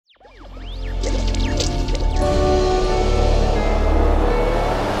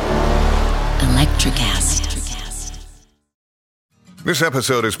This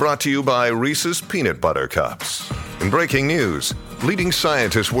episode is brought to you by Reese's Peanut Butter Cups. In breaking news, leading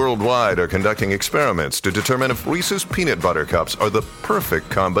scientists worldwide are conducting experiments to determine if Reese's Peanut Butter Cups are the perfect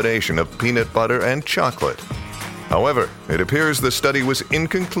combination of peanut butter and chocolate. However, it appears the study was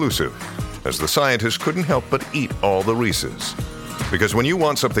inconclusive, as the scientists couldn't help but eat all the Reese's. Because when you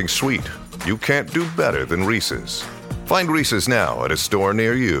want something sweet, you can't do better than Reese's. Find Reese's now at a store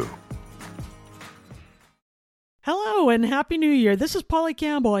near you. Hello and Happy New Year. This is Polly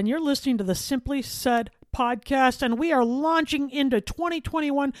Campbell and you're listening to the Simply Said podcast, and we are launching into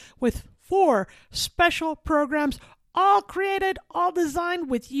 2021 with 4 special programs, all created, all designed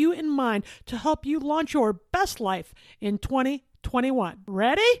with you in mind to help you launch your best life in 2021.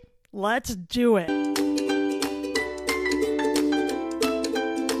 Ready? Let's do it.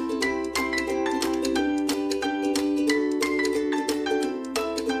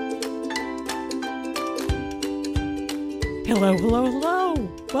 Hello, hello, hello.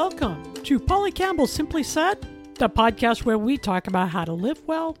 Welcome to Polly Campbell Simply Said, the podcast where we talk about how to live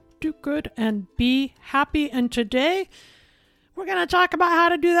well, do good, and be happy. And today, we're going to talk about how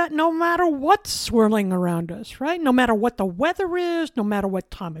to do that no matter what's swirling around us, right? No matter what the weather is, no matter what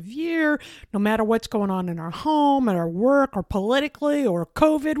time of year, no matter what's going on in our home, at our work, or politically, or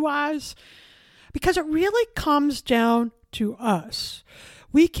COVID-wise. Because it really comes down to us.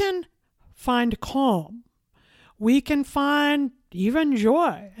 We can find calm. We can find even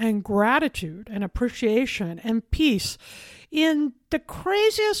joy and gratitude and appreciation and peace in the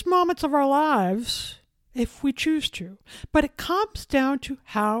craziest moments of our lives if we choose to. But it comes down to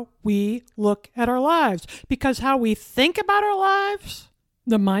how we look at our lives, because how we think about our lives,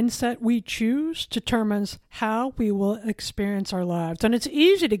 the mindset we choose, determines how we will experience our lives. And it's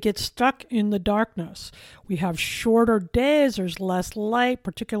easy to get stuck in the darkness. We have shorter days, there's less light,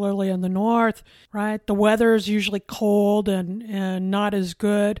 particularly in the north, right? The weather is usually cold and not as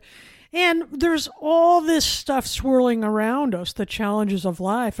good. And there's all this stuff swirling around us, the challenges of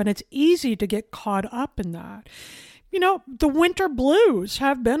life, and it's easy to get caught up in that. You know, the winter blues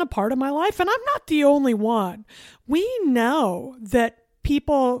have been a part of my life, and I'm not the only one. We know that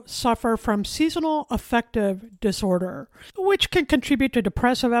people suffer from seasonal affective disorder, which can contribute to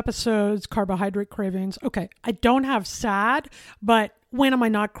depressive episodes, carbohydrate cravings. Okay, I don't have SAD, but when am I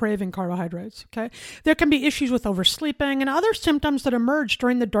not craving carbohydrates? Okay, there can be issues with oversleeping and other symptoms that emerge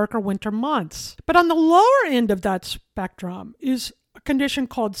during the darker winter months. But on the lower end of that spectrum is a condition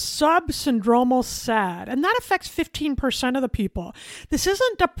called subsyndromal SAD, and that affects 15% of the people. This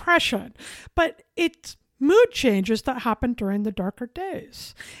isn't depression, but it's mood changes that happen during the darker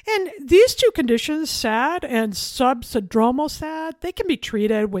days. And these two conditions, SAD and subsyndromal SAD, they can be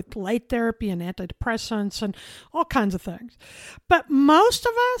treated with light therapy and antidepressants and all kinds of things. But most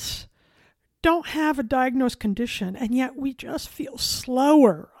of us don't have a diagnosed condition, and yet we just feel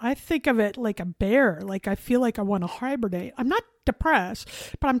slower. I think of it like a bear, like I feel like I want to hibernate. I'm not depressed,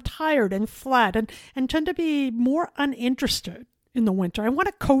 but I'm tired and flat and tend to be more uninterested in the winter. I want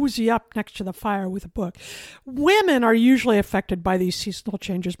to cozy up next to the fire with a book. Women are usually affected by these seasonal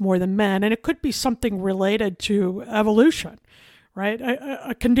changes more than men, and it could be something related to evolution, right?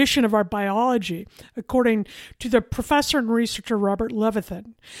 A condition of our biology, according to the professor and researcher Robert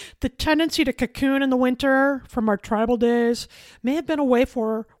Leviathan. The tendency to cocoon in the winter from our tribal days may have been a way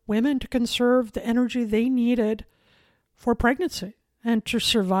for women to conserve the energy they needed for pregnancy and to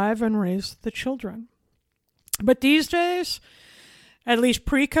survive and raise the children. But these days, at least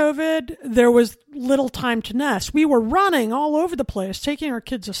pre-COVID, there was little time to nest. We were running all over the place, taking our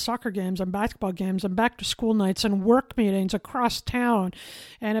kids to soccer games and basketball games and back to school nights and work meetings across town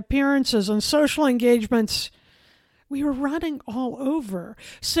and appearances and social engagements. We were running all over.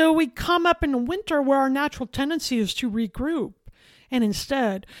 So we come up in the winter where our natural tendency is to regroup. And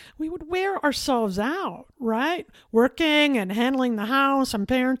instead, we would wear ourselves out, right? Working and handling the house and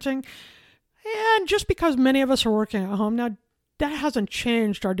parenting. And just because many of us are working at home now, that hasn't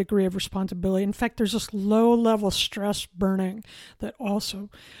changed our degree of responsibility. In fact, there's this low-level stress burning that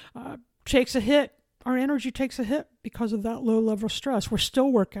also takes a hit. Our energy takes a hit because of that low-level stress. We're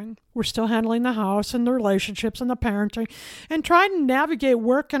still working. We're still handling the house and the relationships and the parenting and trying to navigate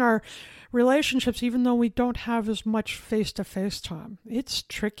work and our relationships even though we don't have as much face-to-face time. It's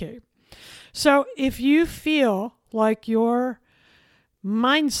tricky. So if you feel like your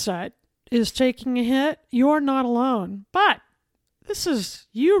mindset is taking a hit, you're not alone. But this is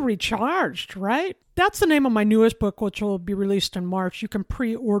you recharged, right? that's the name of my newest book, which will be released in March. You can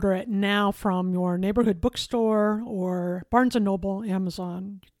pre-order it now from your neighborhood bookstore or Barnes & Noble,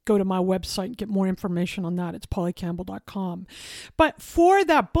 Amazon. Go to my website and get more information on that. It's pollycampbell.com. But for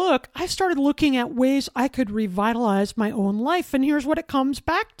that book, I started looking at ways I could revitalize my own life. And here's what it comes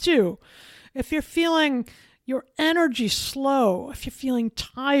back to. If you're feeling your energy slow, if you're feeling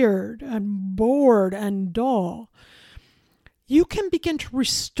tired and bored and dull, you can begin to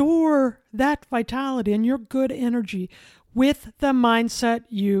restore that vitality and your good energy with the mindset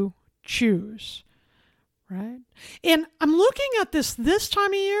you choose. Right? And I'm looking at this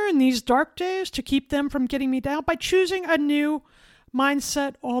time of year and these dark days to keep them from getting me down by choosing a new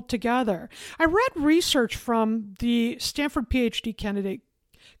mindset altogether. I read research from the Stanford PhD candidate,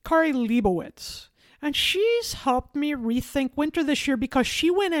 Kari Leibowitz, and she's helped me rethink winter this year because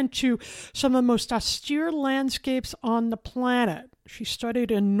she went into some of the most austere landscapes on the planet. She studied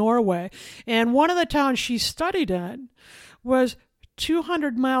in Norway, and one of the towns she studied in was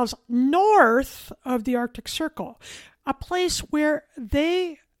 200 miles north of the Arctic Circle, a place where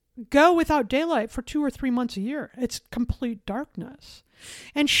they go without daylight for 2 or 3 months a year. It's complete darkness.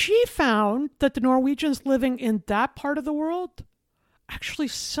 And she found that the Norwegians living in that part of the world actually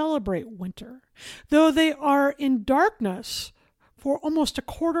celebrate winter. Though they are in darkness for almost a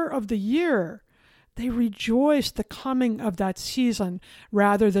quarter of the year, they rejoice the coming of that season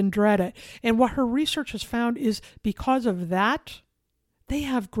rather than dread it. And what her research has found is because of that, they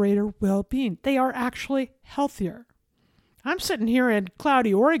have greater well-being. They are actually healthier. I'm sitting here in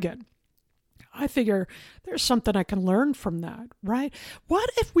cloudy Oregon. I figure there's something I can learn from that, right? What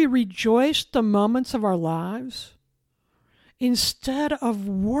if we rejoiced the moments of our lives instead of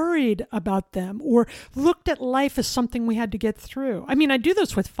worried about them or looked at life as something we had to get through? I mean, I do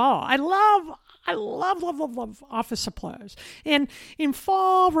this with fall. I love office supplies. And in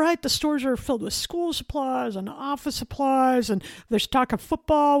fall, right, the stores are filled with school supplies and office supplies, and there's talk of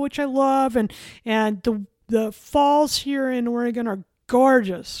football, which I love, and the falls here in Oregon are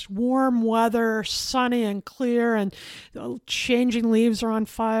gorgeous. Warm weather, sunny and clear, and changing leaves are on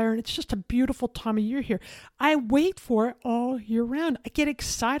fire, and it's just a beautiful time of year here. I wait for it all year round. I get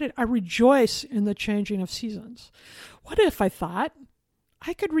excited. I rejoice in the changing of seasons. What if I thought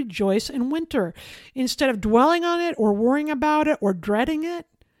I could rejoice in winter instead of dwelling on it or worrying about it or dreading it?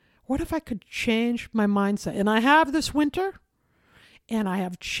 What if I could change my mindset? And I have this winter, and I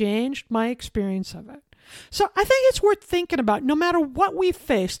have changed my experience of it. So I think it's worth thinking about no matter what we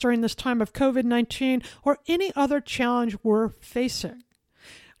face during this time of COVID-19 or any other challenge we're facing.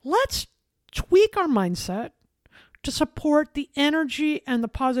 Let's tweak our mindset to support the energy and the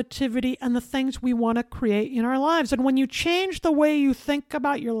positivity and the things we want to create in our lives. And when you change the way you think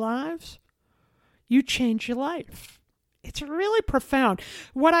about your lives, you change your life. It's really profound.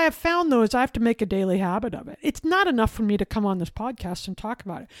 What I have found, though, is I have to make a daily habit of it. It's not enough for me to come on this podcast and talk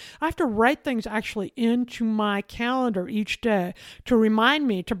about it. I have to write things actually into my calendar each day to remind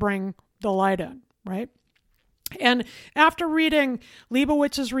me to bring the light in, right? And after reading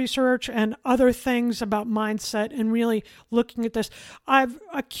Leibowitz's research and other things about mindset and really looking at this, I've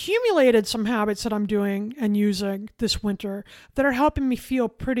accumulated some habits that I'm doing and using this winter that are helping me feel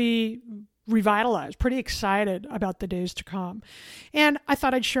pretty revitalized, pretty excited about the days to come. And I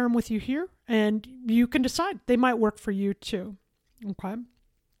thought I'd share them with you here, and you can decide. They might work for you too. Okay?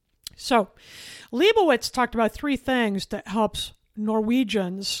 So, Leibowitz talked about 3 things that helps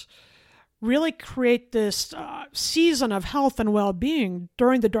Norwegians really create this season of health and well-being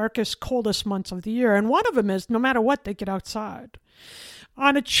during the darkest, coldest months of the year. And one of them is no matter what, they get outside.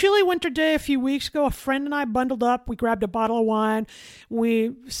 On a chilly winter day a few weeks ago, a friend and I bundled up. We grabbed a bottle of wine.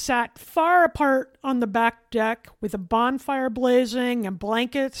 We sat far apart on the back deck with a bonfire blazing and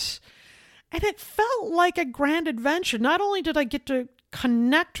blankets. And it felt like a grand adventure. Not only did I get to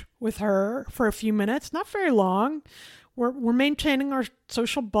connect with her for a few minutes, not very long. We're maintaining our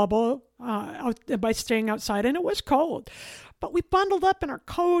social bubble by staying outside, and it was cold. But we bundled up in our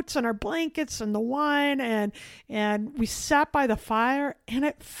coats and our blankets and the wine, and we sat by the fire, and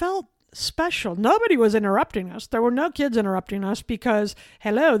it felt special. Nobody was interrupting us. There were no kids interrupting us because,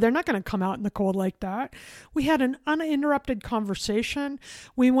 hello, they're not going to come out in the cold like that. We had an uninterrupted conversation.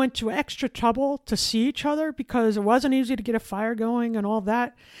 We went to extra trouble to see each other because it wasn't easy to get a fire going and all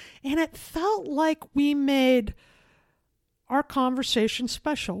that. And it felt like we made our conversation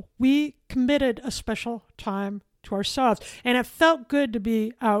special. We committed a special time to ourselves. And it felt good to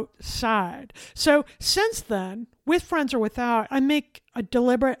be outside. So since then, with friends or without, I make a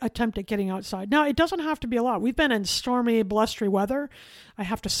deliberate attempt at getting outside. Now, it doesn't have to be a lot. We've been in stormy, blustery weather. I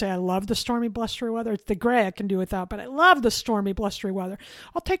have to say I love the stormy, blustery weather. It's the gray I can do without, but I love the stormy, blustery weather.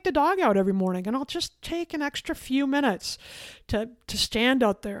 I'll take the dog out every morning, and I'll just take an extra few minutes to stand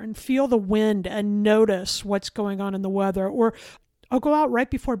out there and feel the wind and notice what's going on in the weather. Or I'll go out right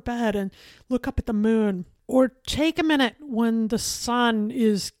before bed and look up at the moon. Or take a minute when the sun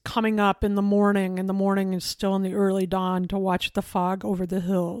is coming up in the morning and the morning is still in the early dawn to watch the fog over the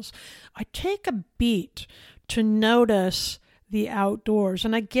hills. I take a beat to notice the outdoors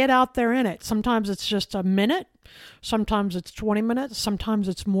and I get out there in it. Sometimes it's just a minute. Sometimes it's 20 minutes. Sometimes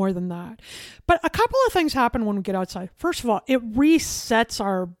it's more than that. But a couple of things happen when we get outside. First of all, it resets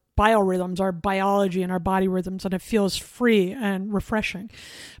our biorhythms, our biology and our body rhythms, and it feels free and refreshing.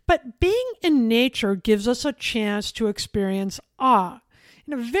 But being in nature gives us a chance to experience awe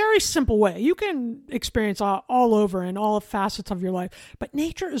in a very simple way. You can experience awe all over in all facets of your life, but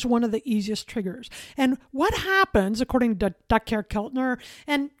nature is one of the easiest triggers. And what happens, according to Dacher Keltner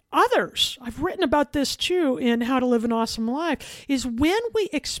and others, I've written about this too in How to Live an Awesome Life, is when we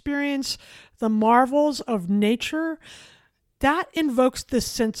experience the marvels of nature, that invokes this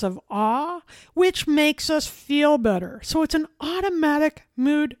sense of awe, which makes us feel better. So it's an automatic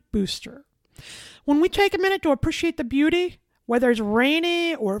mood booster. When we take a minute to appreciate the beauty, whether it's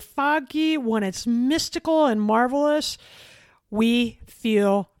rainy or foggy, when it's mystical and marvelous, we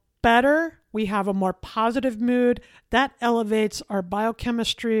feel better. We have a more positive mood. That elevates our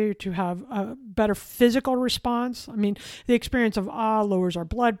biochemistry to have a better physical response. I mean, the experience of awe lowers our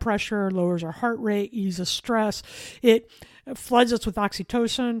blood pressure, lowers our heart rate, eases stress. It floods us with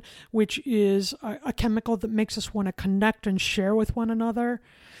oxytocin, which is a chemical that makes us want to connect and share with one another.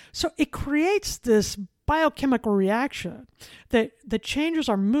 So it creates this biochemical reaction that changes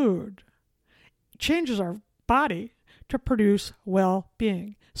our mood, changes our body to produce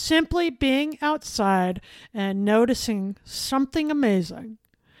well-being. Simply being outside and noticing something amazing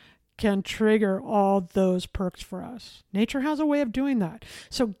can trigger all those perks for us. Nature has a way of doing that.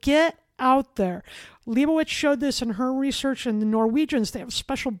 So get out there. Leibowitz showed this in her research, and the Norwegians, they have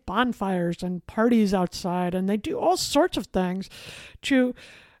special bonfires and parties outside, and they do all sorts of things to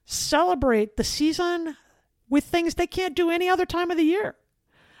celebrate the season with things they can't do any other time of the year.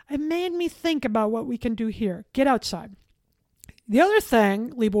 It made me think about what we can do here. Get outside. The other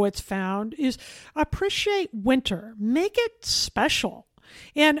thing Leibowitz found is appreciate winter. Make it special.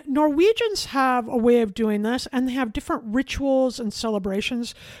 And Norwegians have a way of doing this, and they have different rituals and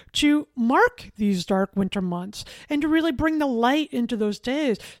celebrations to mark these dark winter months and to really bring the light into those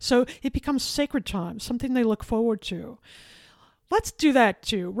days. So it becomes sacred time, something they look forward to. Let's do that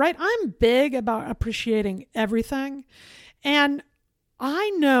too, right? I'm big about appreciating everything. And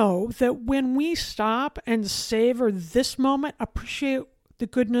I know that when we stop and savor this moment, appreciate the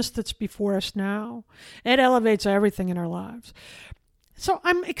goodness that's before us now, it elevates everything in our lives. So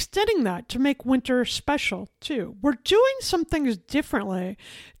I'm extending that to make winter special too. We're doing some things differently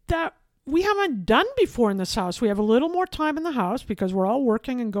that we haven't done before in this house. We have a little more time in the house because we're all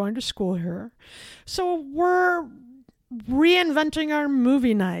working and going to school here. So we're reinventing our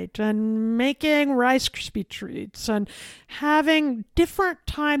movie night and making Rice Krispie treats and having different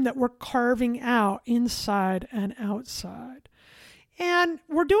time that we're carving out inside and outside. And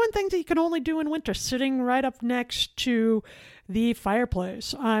we're doing things that you can only do in winter, sitting right up next to the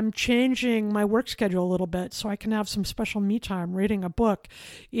fireplace. I'm changing my work schedule a little bit so I can have some special me time reading a book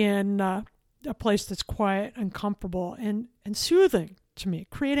in a place that's quiet and comfortable and soothing to me,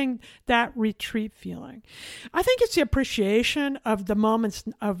 creating that retreat feeling. I think it's the appreciation of the moments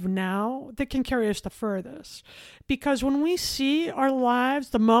of now that can carry us the furthest. Because when we see our lives,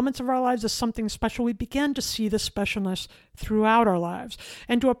 the moments of our lives as something special, we begin to see the specialness throughout our lives.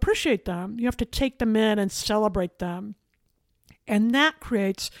 And to appreciate them, you have to take them in and celebrate them. And that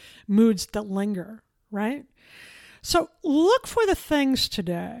creates moods that linger, right? So look for the things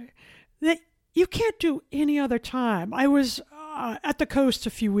today that you can't do any other time. I was at the coast a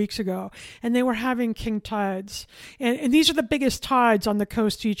few weeks ago, and they were having king tides. And these are the biggest tides on the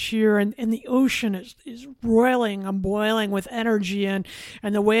coast each year, and the ocean is roiling and boiling with energy, and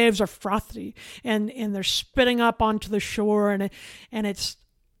the waves are frothy, and they're spitting up onto the shore, and it's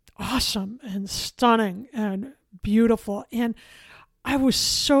awesome and stunning and beautiful. And I was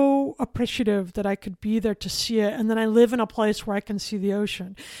so appreciative that I could be there to see it. And then I live in a place where I can see the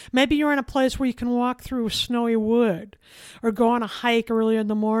ocean. Maybe you're in a place where you can walk through a snowy wood, or go on a hike early in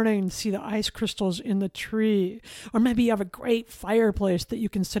the morning and see the ice crystals in the tree. Or maybe you have a great fireplace that you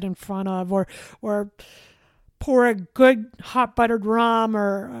can sit in front of, or pour a good hot buttered rum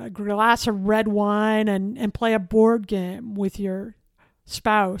or a glass of red wine and play a board game with your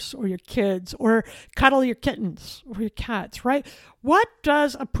spouse or your kids, or cuddle your kittens or your cats, right? What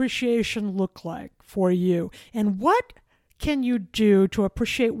does appreciation look like for you? And what can you do to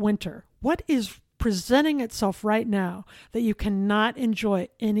appreciate winter? What is presenting itself right now that you cannot enjoy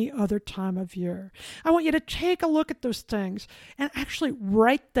any other time of year? I want you to take a look at those things and actually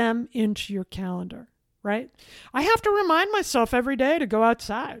write them into your calendar, right? I have to remind myself every day to go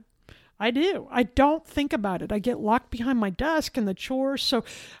outside. I do. I don't think about it. I get locked behind my desk and the chores. So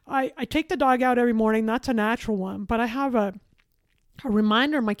I take the dog out every morning. That's a natural one. But I have a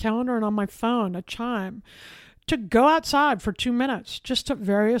reminder in my calendar and on my phone, a chime, to go outside for 2 minutes, just at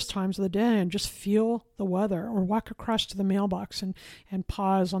various times of the day, and just feel the weather, or walk across to the mailbox and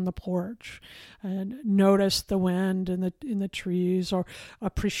pause on the porch and notice the wind in the trees, or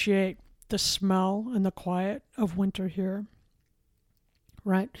appreciate the smell and the quiet of winter here.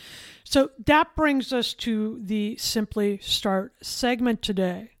 Right? So that brings us to the Simply Start segment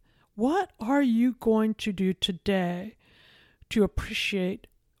today. What are you going to do today to appreciate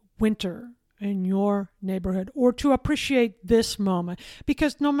winter in your neighborhood, or to appreciate this moment?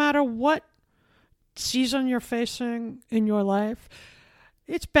 Because no matter what season you're facing in your life,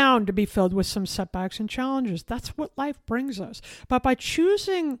 it's bound to be filled with some setbacks and challenges. That's what life brings us. But by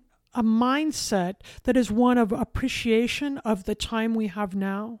choosing a mindset that is one of appreciation of the time we have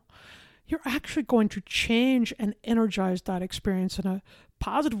now, you're actually going to change and energize that experience in a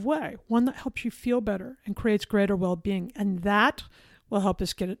positive way, one that helps you feel better and creates greater well-being. And that will help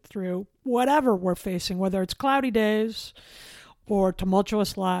us get it through whatever we're facing, whether it's cloudy days or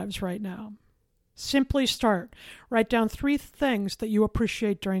tumultuous lives right now. Simply start. Write down 3 things that you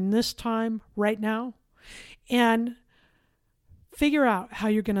appreciate during this time right now, and figure out how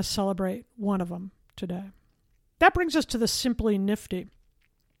you're going to celebrate one of them today. That brings us to the Simply Nifty.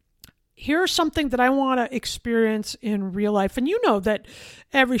 Here's something that I want to experience in real life. And you know that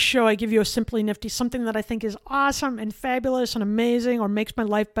every show I give you a Simply Nifty, something that I think is awesome and fabulous and amazing, or makes my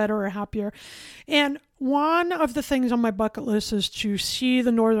life better or happier. And one of the things on my bucket list is to see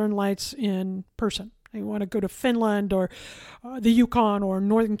the Northern Lights in person. I want to go to Finland or the Yukon or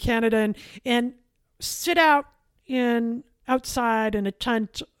Northern Canada and sit outside in a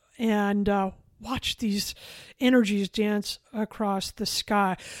tent and watch these energies dance across the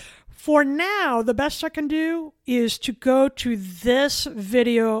sky. For now, the best I can do is to go to this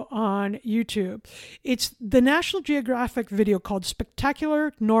video on YouTube. It's the National Geographic video called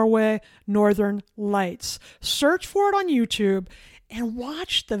Spectacular Norway Northern Lights. Search for it on YouTube and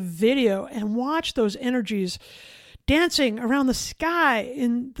watch the video and watch those energies dancing around the sky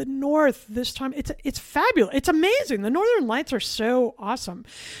in the north this time. It's fabulous. It's amazing. The Northern Lights are so awesome.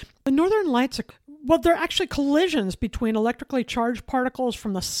 The Northern Lights they're actually collisions between electrically charged particles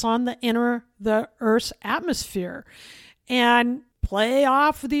from the sun that enter the Earth's atmosphere and play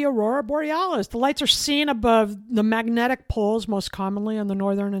off the aurora borealis. The lights are seen above the magnetic poles, most commonly in the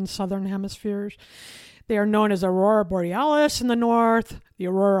northern and southern hemispheres. They are known as aurora borealis in the north, the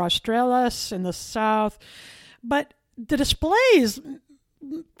aurora australis in the south. But the displays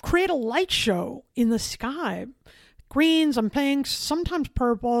create a light show in the sky. Greens and pinks, sometimes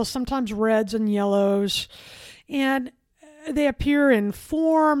purples, sometimes reds and yellows. And they appear in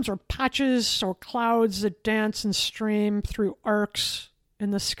forms or patches or clouds that dance and stream through arcs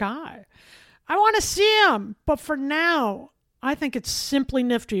in the sky. I want to see them, but for now, I think it's simply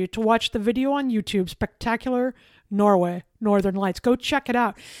nifty to watch the video on YouTube, Spectacular Norway Northern Lights. Go check it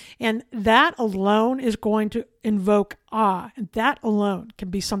out. And that alone is going to invoke awe. And that alone can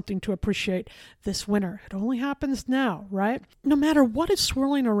be something to appreciate this winter. It only happens now, right? No matter what is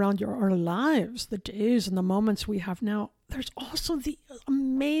swirling around our lives, the days and the moments we have now, there's also the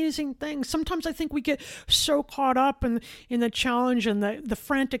amazing things. Sometimes I think we get so caught up in the challenge and the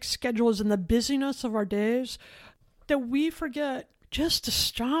frantic schedules and the busyness of our days that we forget just to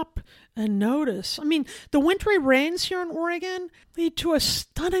stop and notice. I mean, the wintry rains here in Oregon lead to a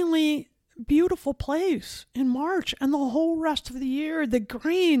stunningly beautiful place in March and the whole rest of the year.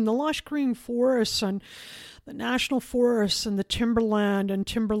 The lush green forests and the national forests and the timberland and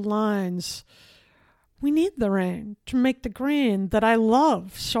timberlines. We need the rain to make the green that I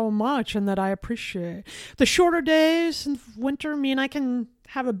love so much and that I appreciate. The shorter days in winter mean I can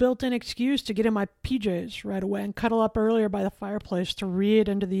have a built-in excuse to get in my PJs right away and cuddle up earlier by the fireplace to read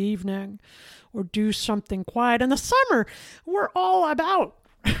into the evening or do something quiet. In the summer, we're all about,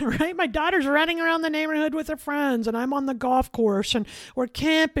 right? My daughter's running around the neighborhood with her friends and I'm on the golf course and we're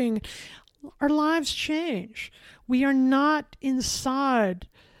camping. Our lives change. We are not inside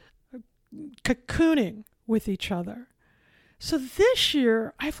cocooning with each other. So this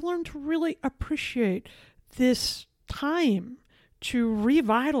year, I've learned to really appreciate this time to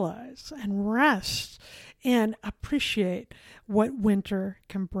revitalize and rest and appreciate what winter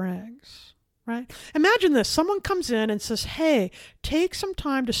can bring. Right? Imagine this. Someone comes in and says, hey, take some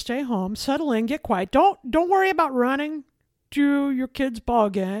time to stay home, settle in, get quiet. Don't worry about running to your kid's ball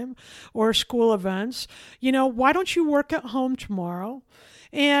game or school events. Why don't you work at home tomorrow?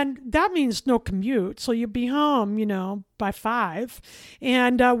 And that means no commute. So you'll be home, by 5.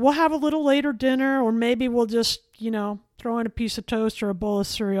 And we'll have a little later dinner, or maybe we'll just, throw in a piece of toast or a bowl of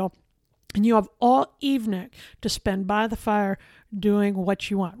cereal. And you have all evening to spend by the fire doing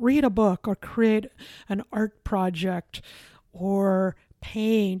what you want. Read a book or create an art project or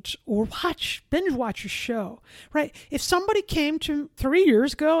paint or binge watch a show, right? If somebody came to 3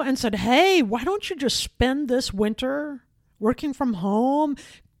 years ago and said, hey, why don't you just spend this winter working from home,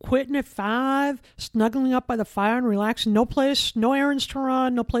 quitting at 5, snuggling up by the fire and relaxing, no errands to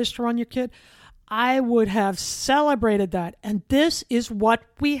run, no place to run your kid, I would have celebrated that. And this is what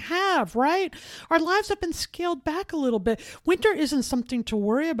we have, right? Our lives have been scaled back a little bit. Winter isn't something to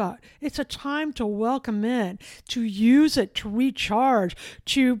worry about. It's a time to welcome in, to use it, to recharge,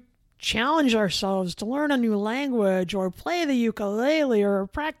 to challenge ourselves, to learn a new language or play the ukulele or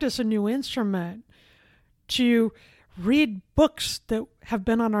practice a new instrument, to read books that have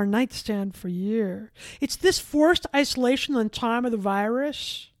been on our nightstand for years. It's this forced isolation in the time of the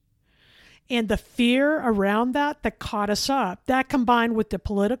virus and the fear around that caught us up. That combined with the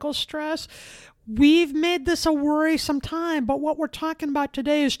political stress, we've made this a worrisome time. But what we're talking about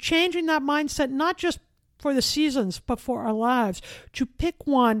today is changing that mindset, not just for the seasons, but for our lives, to pick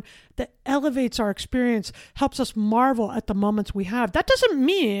one that elevates our experience, helps us marvel at the moments we have. That doesn't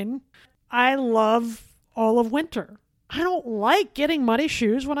mean I love all of winter. I don't like getting muddy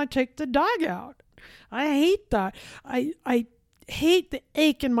shoes when I take the dog out. I hate that. I hate the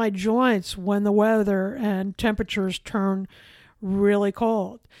ache in my joints when the weather and temperatures turn really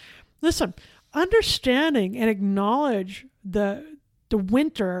cold. Listen, understanding and acknowledge the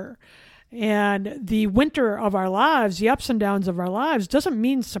winter and the winter of our lives, the ups and downs of our lives, doesn't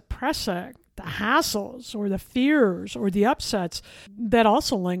mean suppressing the hassles or the fears or the upsets that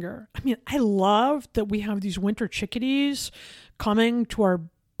also linger. I mean, I love that we have these winter chickadees coming to our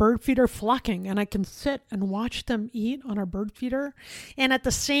bird feeder, flocking, and I can sit and watch them eat on our bird feeder. And at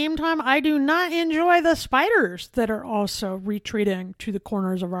the same time, I do not enjoy the spiders that are also retreating to the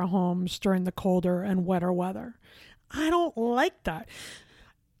corners of our homes during the colder and wetter weather. I don't like that.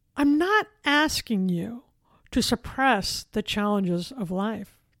 I'm not asking you to suppress the challenges of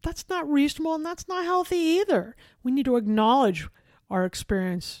life. That's not reasonable and that's not healthy either. We need to acknowledge our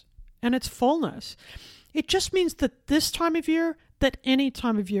experience and its fullness. It just means that this time of year, that any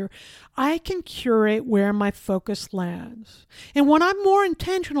time of year, I can curate where my focus lands. And when I'm more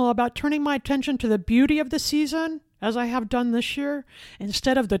intentional about turning my attention to the beauty of the season, as I have done this year,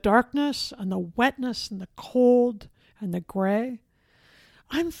 instead of the darkness and the wetness and the cold and the gray,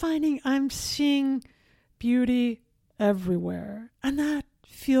 I'm finding I'm seeing beauty everywhere. And that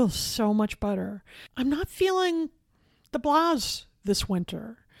feels so much better. I'm not feeling the blahs this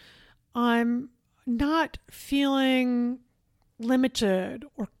winter. I'm not feeling limited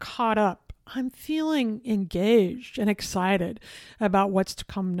or caught up. I'm feeling engaged and excited about what's to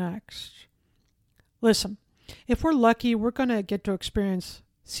come next. Listen, if we're lucky, we're going to get to experience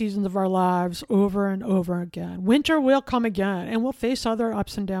seasons of our lives over and over again. Winter will come again, and we'll face other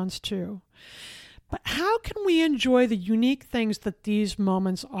ups and downs too. But how can we enjoy the unique things that these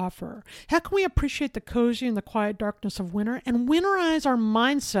moments offer? How can we appreciate the cozy and the quiet darkness of winter and winterize our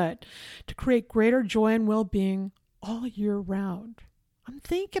mindset to create greater joy and well-being all year round? I'm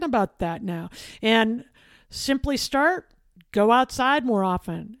thinking about that now. And simply start, go outside more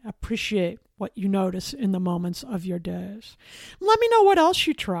often, appreciate what you notice in the moments of your days. Let me know what else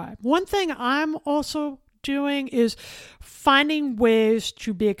you try. One thing I'm also doing is finding ways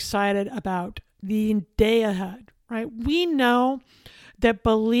to be excited about the day ahead, right? We know that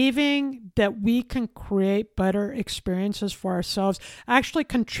believing that we can create better experiences for ourselves actually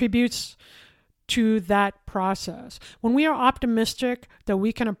contributes to that process. When we are optimistic that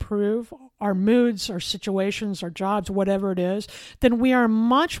we can improve our moods, our situations, our jobs, whatever it is, then we are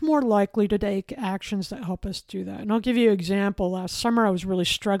much more likely to take actions that help us do that. And I'll give you an example. Last summer, I was really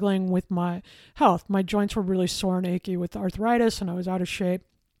struggling with my health. My joints were really sore and achy with arthritis, and I was out of shape.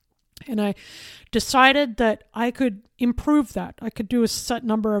 And I decided that I could improve that. I could do a set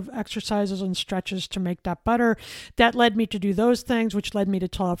number of exercises and stretches to make that better. That led me to do those things, which led me to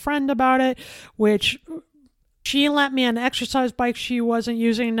tell a friend about it, which She lent me an exercise bike she wasn't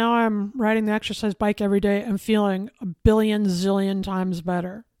using. Now I'm riding the exercise bike every day and feeling a billion zillion times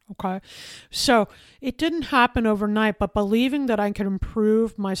better. Okay. So it didn't happen overnight, but believing that I could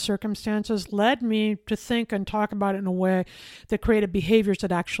improve my circumstances led me to think and talk about it in a way that created behaviors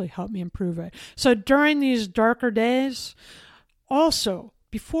that actually helped me improve it. So during these darker days, also,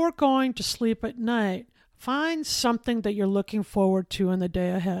 before going to sleep at night, find something that you're looking forward to in the day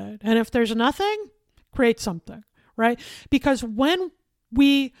ahead. And if there's nothing, create something, right? Because when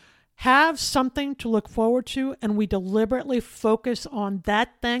we have something to look forward to and we deliberately focus on that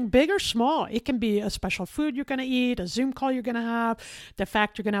thing, big or small, it can be a special food you're going to eat, a Zoom call you're going to have, the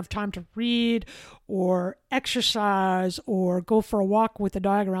fact you're going to have time to read or exercise or go for a walk with the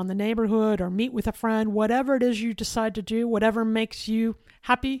dog around the neighborhood or meet with a friend, whatever it is you decide to do, whatever makes you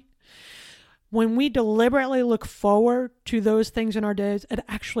happy. When we deliberately look forward to those things in our days, it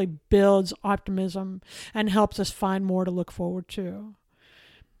actually builds optimism and helps us find more to look forward to.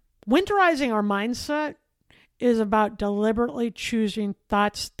 Winterizing our mindset is about deliberately choosing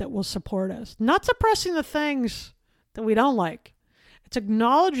thoughts that will support us, not suppressing the things that we don't like. It's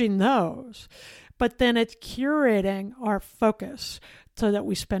acknowledging those, but then it's curating our focus so that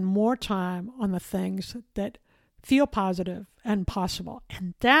we spend more time on the things that feel positive and possible.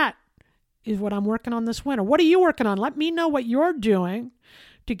 And that is what I'm working on this winter. What are you working on? Let me know what you're doing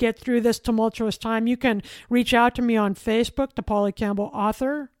to get through this tumultuous time. You can reach out to me on Facebook, the Polly Campbell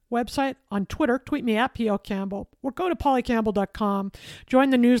Author website, on Twitter, tweet me at PL Campbell, or go to pollycampbell.com, join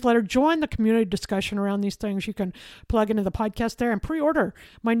the newsletter, join the community discussion around these things. You can plug into the podcast there and pre-order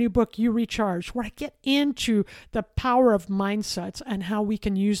my new book, You Recharge, where I get into the power of mindsets and how we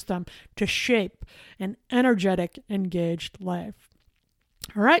can use them to shape an energetic, engaged life.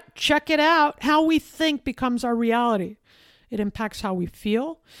 All right, check it out. How we think becomes our reality. It impacts how we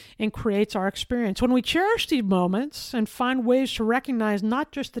feel and creates our experience. When we cherish these moments and find ways to recognize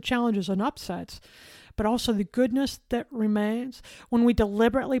not just the challenges and upsets, but also the goodness that remains, when we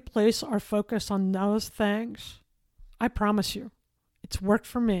deliberately place our focus on those things, I promise you, it's worked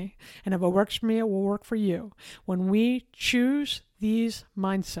for me. And if it works for me, it will work for you. When we choose these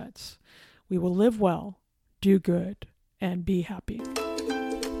mindsets, we will live well, do good, and be happy.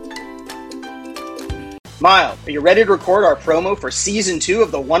 Miles, are you ready to record our promo for Season 2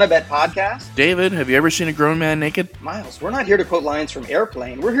 of the Wanna Bet podcast? David, have you ever seen a grown man naked? Miles, we're not here to quote lines from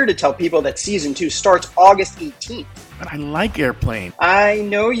Airplane. We're here to tell people that Season 2 starts August 18th. But I like Airplane. I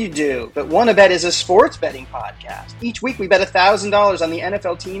know you do, but Wanna Bet is a sports betting podcast. Each week we bet $1,000 on the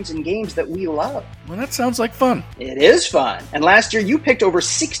NFL teams and games that we love. Well, that sounds like fun. It is fun. And last year you picked over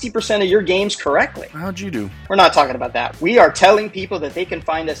 60% of your games correctly. How'd you do? We're not talking about that. We are telling people that they can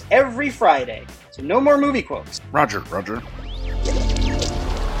find us every Friday. So no more movie quotes. Roger.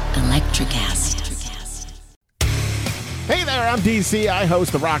 Electricast. Hey there, I'm DC. I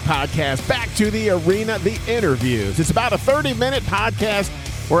host the Rock Podcast, Back to the Arena, The Interviews. It's about a 30-minute podcast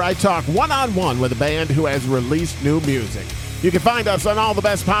where I talk one-on-one with a band who has released new music. You can find us on all the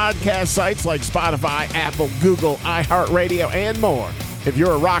best podcast sites like Spotify, Apple, Google, iHeartRadio, and more. If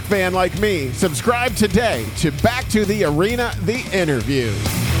you're a rock fan like me, subscribe today to Back to the Arena, The Interviews.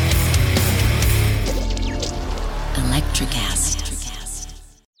 Electricast.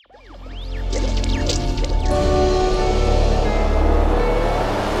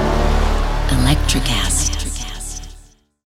 Electricast.